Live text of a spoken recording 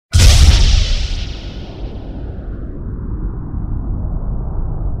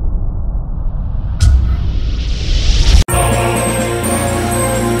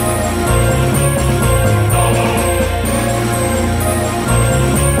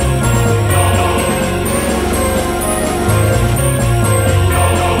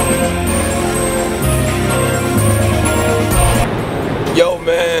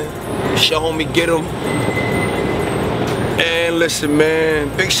homie Getem. And listen,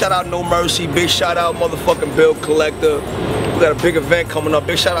 man, big shout out No Mercy, big shout out motherfucking Bill Collector. We got a big event coming up.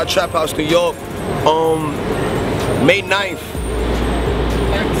 Big shout out Trap House New York. May 9th,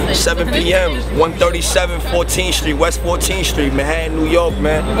 7 p.m., 137 14th Street, West 14th Street, Manhattan, New York,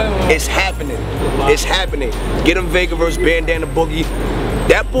 man. It's happening. It's happening. Getem Vega versus Bandana Boogie.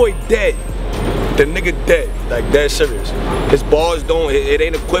 That boy dead. The nigga dead. Like, dead serious. His bars don't, it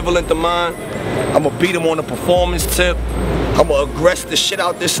ain't equivalent to mine. I'ma beat him on a performance tip. I'ma aggress the shit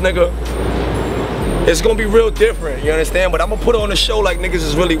out this nigga. It's gonna be real different, you understand? But I'm gonna put on a show like niggas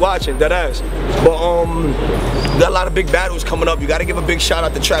is really watching, that ass. But got a lot of big battles coming up. You gotta give a big shout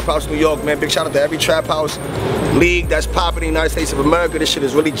out to Trap House New York, man. Big shout out to every Trap House league that's popping in the United States of America. This shit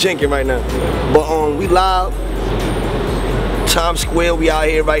is really jinking right now. But we live. Times Square, we out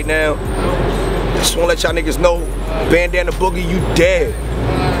here right now. Just wanna let y'all niggas know, Bandana Boogie, you dead.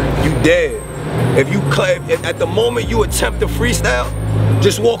 You dead. If you at the moment you attempt to freestyle,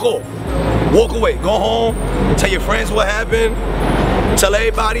 just walk off. Walk away, go home, tell your friends what happened, tell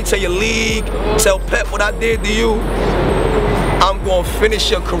everybody, tell your league, tell Pep what I did to you. I'm gonna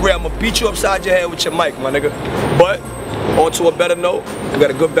finish your career. I'm gonna beat you upside your head with your mic, my nigga. But on to a better note, we got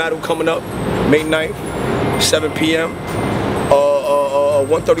a good battle coming up, May 9th, 7 p.m.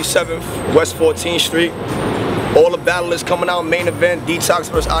 137th West 14th Street. All the battle is coming out, main event, Detox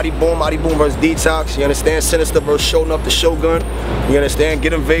versus Ahdi Boom versus Detox, you understand? Synista versus Sho'Nuff, the Shogun, you understand?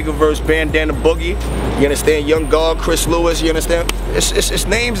 Getem Vega versus Bandana Boogie, you understand? Young Guard, Chris Lewis, you understand? It's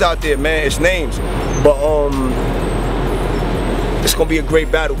names out there, man, it's names. But it's gonna be a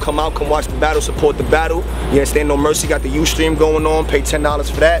great battle. Come out, come watch the battle, support the battle. You understand? No Mercy got the Ustream going on, pay $10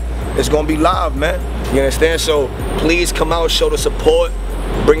 for that. It's gonna be live, man. You understand? So please come out, show the support.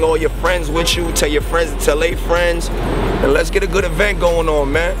 Bring all your friends with you, tell your friends to tell their friends, and let's get a good event going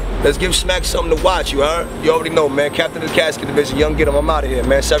on, man. Let's give Smack something to watch, you heard? You already know, man. Captain of the Casket Division, Young Getem, I'm out of here,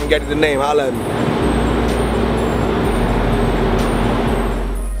 man. 7 Getty the name, holla at me.